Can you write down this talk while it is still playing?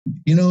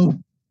you know,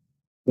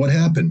 what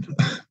happened?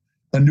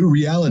 A new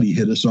reality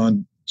hit us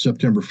on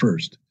September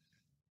 1st.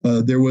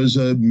 There was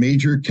a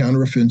major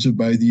counteroffensive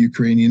by the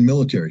Ukrainian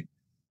military.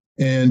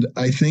 And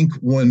I think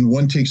when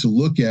one takes a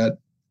look at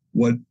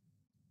what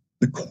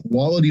the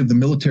quality of the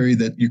military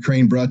that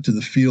Ukraine brought to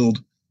the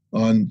field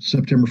on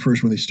September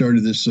 1st when they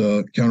started this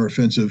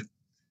counteroffensive,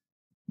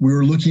 we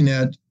were looking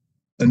at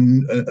a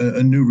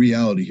new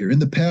reality here. In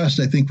the past,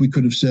 I think we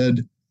could have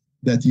said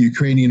that the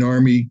Ukrainian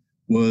army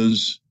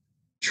was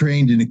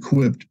trained and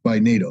equipped by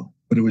NATO,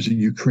 but it was a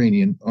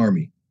Ukrainian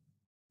army.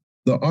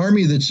 The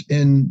army that's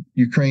in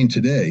Ukraine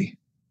today,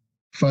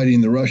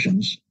 fighting the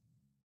Russians,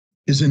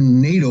 is a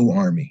NATO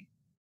army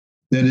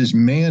that is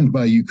manned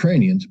by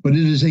Ukrainians, but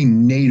it is a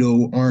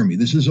NATO army.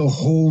 This is a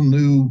whole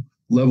new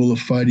level of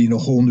fighting, a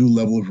whole new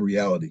level of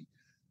reality.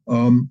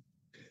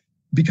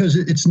 Because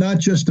it's not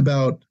just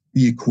about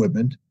the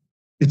equipment,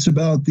 it's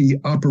about the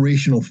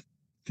operational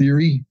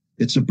theory,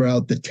 it's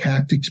about the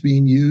tactics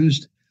being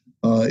used,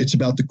 it's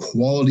about the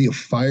quality of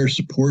fire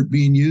support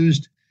being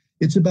used,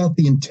 it's about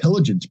the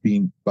intelligence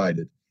being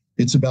provided,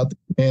 it's about the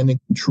command and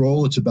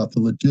control, it's about the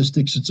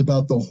logistics, it's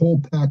about the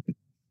whole package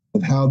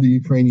of how the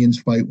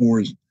Ukrainians fight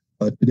wars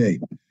today.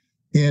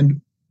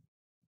 And,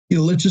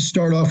 let's just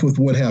start off with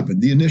what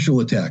happened, the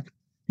initial attack.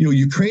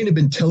 Ukraine had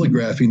been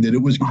telegraphing that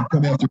it was going to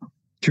come after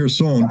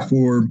Kherson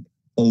for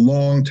a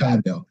long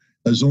time now.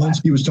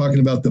 Zelensky was talking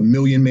about the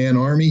million-man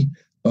army.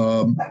 They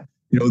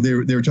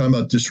were talking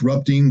about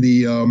disrupting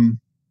the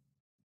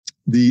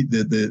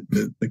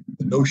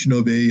notion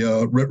of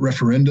a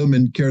referendum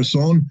in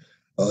Kherson.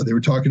 They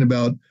were talking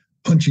about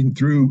punching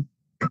through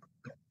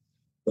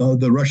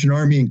the Russian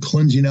army and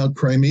cleansing out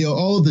Crimea.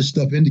 All of this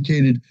stuff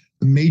indicated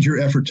a major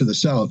effort to the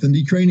south, and the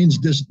Ukrainians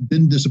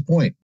didn't disappoint.